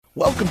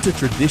Welcome to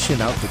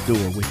Tradition Out the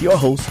Door with your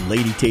host,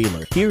 Lady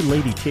Taylor. Here,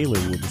 Lady Taylor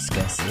will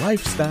discuss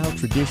lifestyle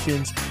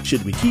traditions.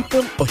 Should we keep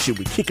them or should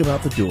we kick them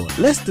out the door?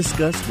 Let's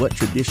discuss what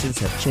traditions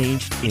have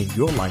changed in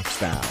your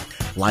lifestyle.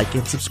 Like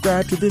and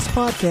subscribe to this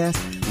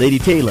podcast. Lady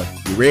Taylor,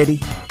 you ready?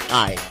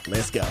 All right,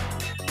 let's go.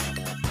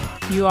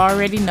 You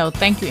already know.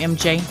 Thank you,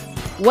 MJ.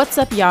 What's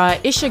up, y'all?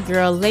 It's your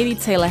girl, Lady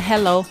Taylor.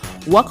 Hello.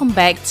 Welcome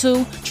back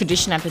to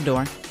Tradition Out the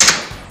Door.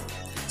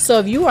 So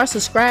if you are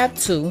subscribed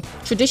to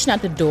Tradition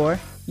Out the Door,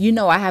 you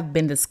know I have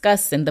been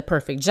discussing the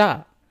perfect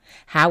job.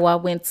 How I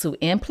went to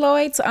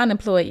employed to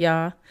unemployed,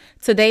 y'all.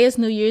 Today is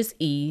New Year's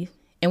Eve,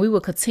 and we will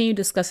continue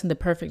discussing the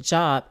perfect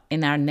job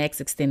in our next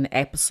extended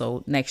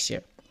episode next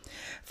year.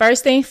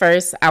 First thing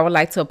first, I would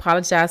like to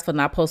apologize for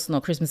not posting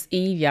on Christmas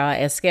Eve, y'all,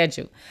 as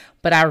scheduled.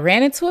 But I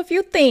ran into a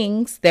few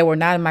things that were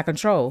not in my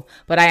control.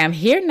 But I am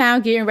here now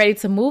getting ready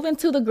to move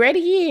into the greater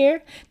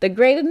year, the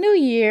greater new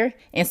year,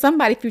 and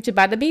somebody's future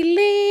about to be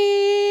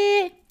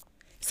lit.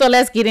 So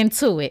let's get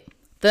into it.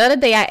 The other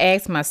day I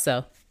asked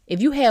myself, if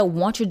you had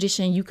one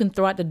tradition you can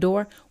throw out the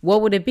door,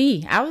 what would it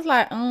be? I was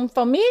like,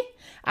 for me,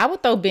 I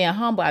would throw being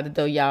humble out the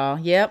door, y'all.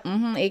 Yep,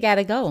 it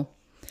gotta go.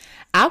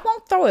 I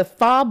won't throw it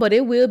far, but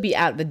it will be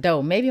out the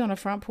door. Maybe on the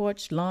front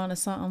porch, lawn or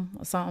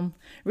something.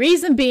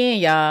 Reason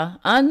being, y'all,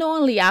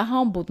 unknowingly, I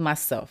humbled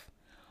myself.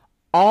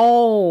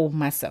 I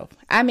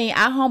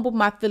humbled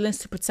my feelings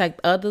to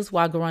protect others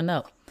while growing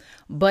up.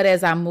 But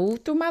as I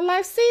moved through my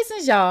life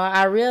seasons, y'all,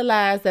 I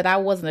realized that I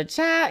wasn't a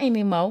child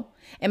anymore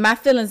and my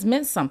feelings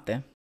meant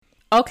something.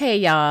 Okay,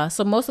 y'all,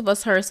 so most of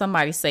us heard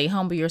somebody say,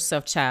 humble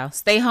yourself, child.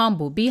 Stay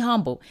humble, be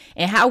humble.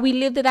 And how we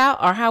lived it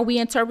out or how we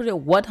interpreted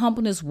what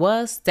humbleness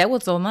was, that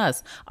was on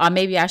us. Or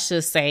maybe I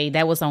should say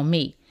that was on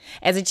me.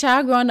 As a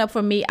child growing up,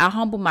 for me, I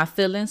humbled my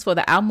feelings for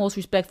the utmost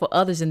respect for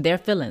others and their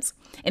feelings.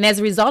 And as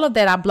a result of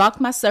that, I blocked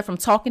myself from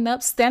talking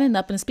up, standing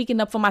up, and speaking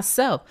up for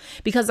myself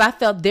because I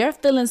felt their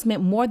feelings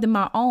meant more than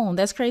my own.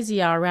 That's crazy,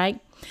 y'all,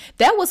 right?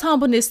 That was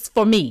humbleness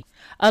for me.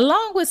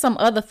 Along with some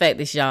other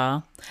factors,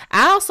 y'all.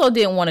 I also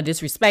didn't want to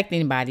disrespect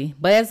anybody,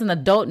 but as an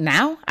adult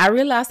now, I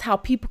realized how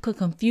people could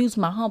confuse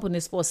my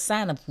humbleness for a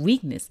sign of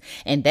weakness.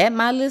 And that,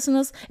 my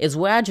listeners, is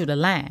where I drew the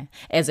line.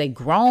 As a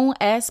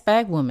grown-ass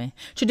black woman,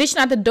 tradition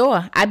out the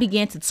door, I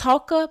began to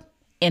talk up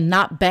and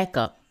not back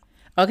up.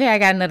 Okay, I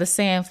got another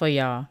saying for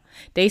y'all.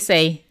 They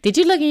say, did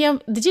you look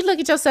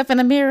at yourself in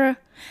the mirror?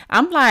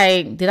 I'm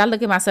like, did I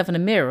look at myself in the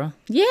mirror?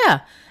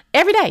 Yeah,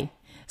 every day.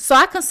 So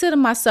I consider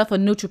myself a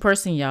neutral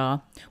person,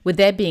 y'all. With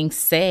that being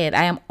said,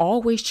 I am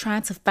always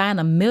trying to find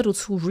a middle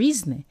to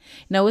reasoning.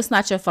 No, it's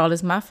not your fault.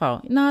 It's my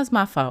fault. No, it's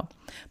my fault.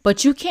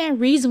 But you can't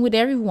reason with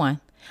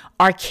everyone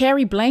or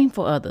carry blame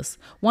for others.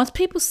 Once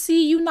people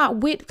see you not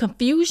with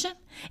confusion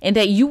and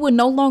that you will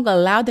no longer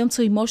allow them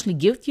to emotionally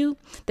guilt you,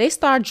 they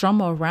start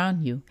drama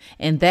around you.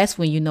 And that's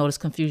when you notice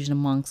confusion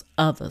amongst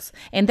others.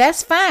 And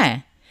that's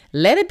fine.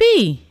 Let it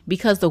be,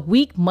 because the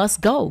weak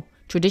must go.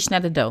 Tradition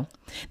out the door.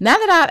 Now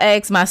that I've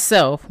asked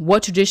myself,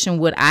 what tradition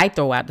would I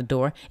throw out the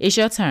door? It's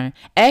your turn.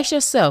 Ask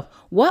yourself,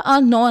 what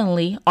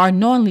unknowingly or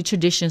knowingly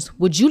traditions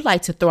would you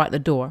like to throw out the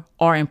door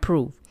or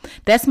improve?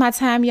 That's my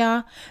time,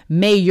 y'all.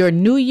 May your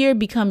new year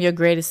become your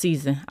greatest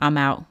season. I'm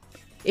out.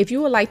 If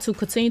you would like to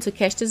continue to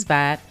catch this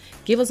vibe,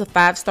 give us a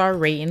 5-star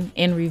rating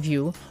and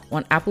review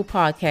on Apple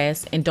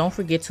Podcasts. And don't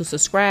forget to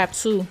subscribe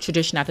to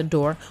Tradition Out the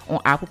Door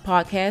on Apple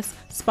Podcasts,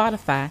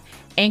 Spotify,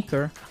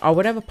 Anchor, or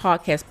whatever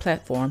podcast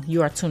platform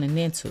you are tuning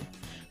into.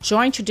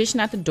 Join Tradition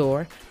Out the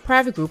Door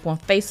private group on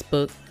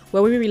Facebook,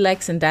 where we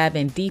relax and dive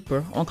in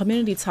deeper on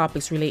community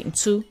topics relating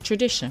to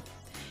tradition.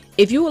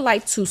 If you would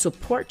like to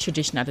support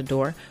Tradition Out the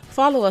Door,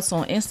 follow us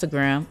on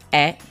Instagram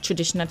at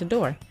Tradition Out the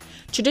Door.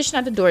 Tradition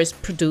Out the Door is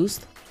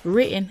produced,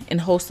 written, and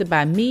hosted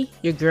by me,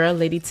 your girl,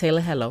 Lady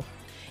Taylor. Hello.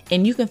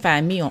 And you can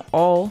find me on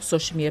all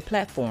social media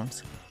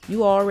platforms.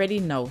 You already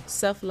know,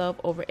 self-love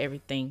over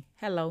everything.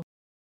 Hello.